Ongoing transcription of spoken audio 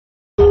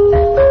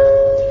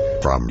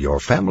From your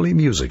family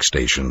music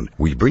station,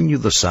 we bring you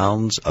the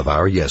sounds of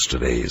our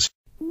yesterdays.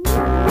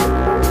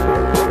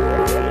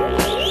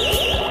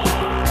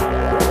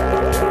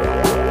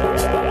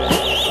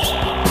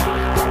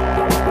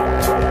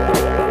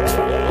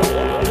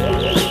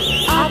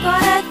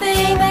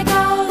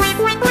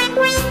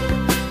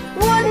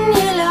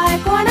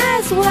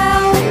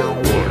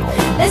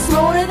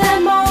 Smaller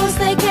than most,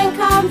 they can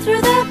come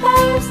through the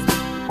post.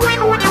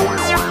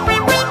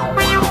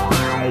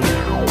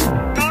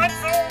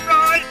 Life's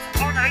alright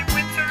on a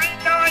wintry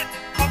night,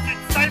 'cause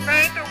it's safe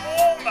and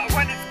warm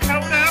when it's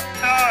cold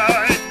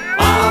outside.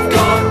 I've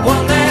got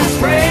one that's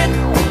red,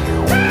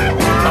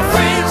 my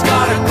friend's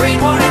got a green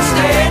one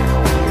instead.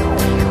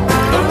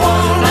 The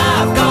one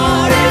I've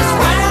got is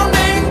round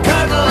and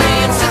cuddly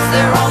and sits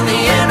there on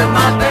the end of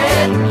my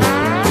bed.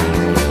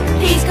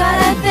 He's got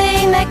a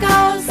thing that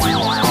goes.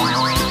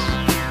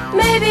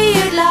 Maybe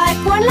you'd like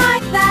one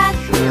like that.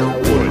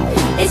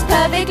 It's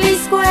perfectly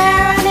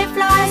square and it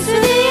flies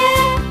through the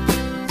air.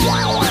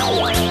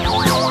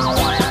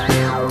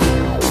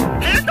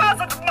 He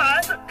doesn't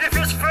mind if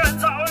his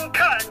friends are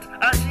unkind,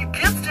 as he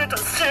gives it a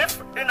sniff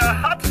in a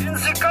hut in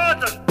the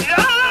garden.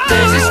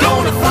 Says he's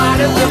gonna fly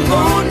to the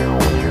moon.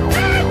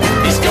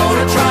 He's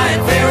gonna try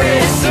it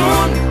very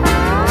soon.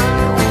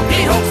 He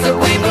hopes that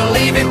we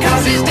believe him,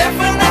 'cause he's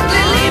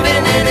definitely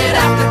leaving in it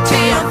after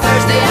tea on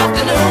Thursday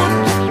afternoon.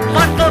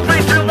 What's the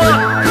place you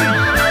want?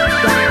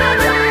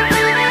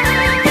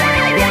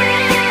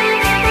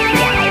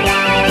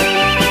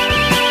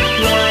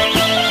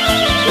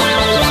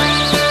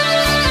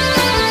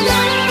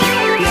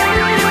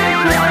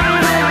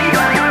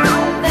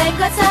 They've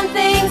got some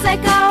things that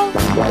go.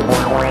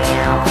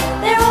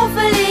 They're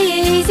awfully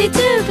easy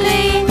to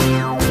clean.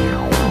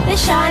 They're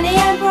shiny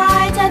and